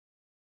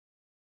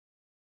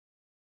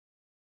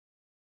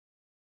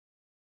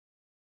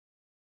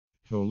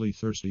Holy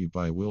Thursday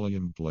by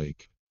William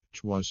Blake.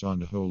 'Twas on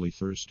Holy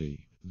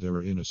Thursday,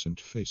 their innocent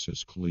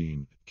faces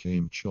clean,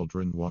 came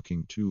children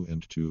walking two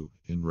and two,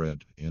 in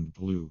red and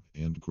blue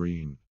and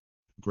green.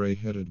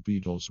 Grey-headed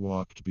beadles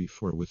walked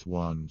before with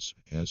wands,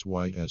 as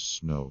white as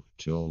snow,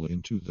 till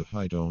into the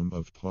high dome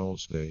of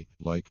Paul's they,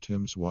 like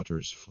Thames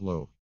waters,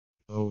 flow.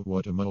 Oh,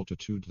 what a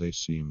multitude they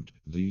seemed,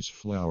 these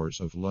flowers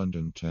of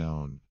London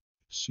town!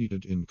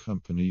 Seated in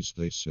companies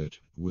they sit,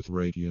 with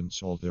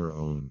radiance all their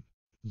own.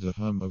 The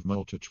hum of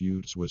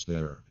multitudes was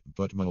there,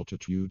 but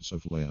multitudes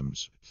of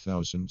lambs,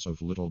 thousands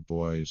of little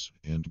boys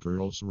and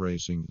girls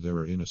raising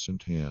their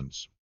innocent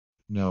hands.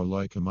 Now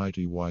like a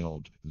mighty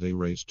wild, they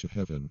raised to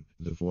heaven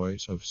the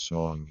voice of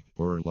song,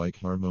 or like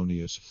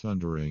harmonious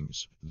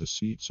thunderings, the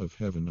seats of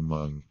heaven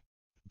among.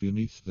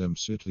 Beneath them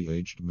sit the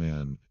aged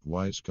man,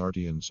 wise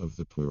guardians of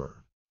the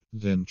poor.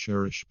 Then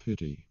cherish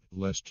pity,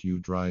 lest you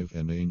drive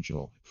an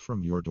angel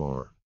from your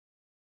door.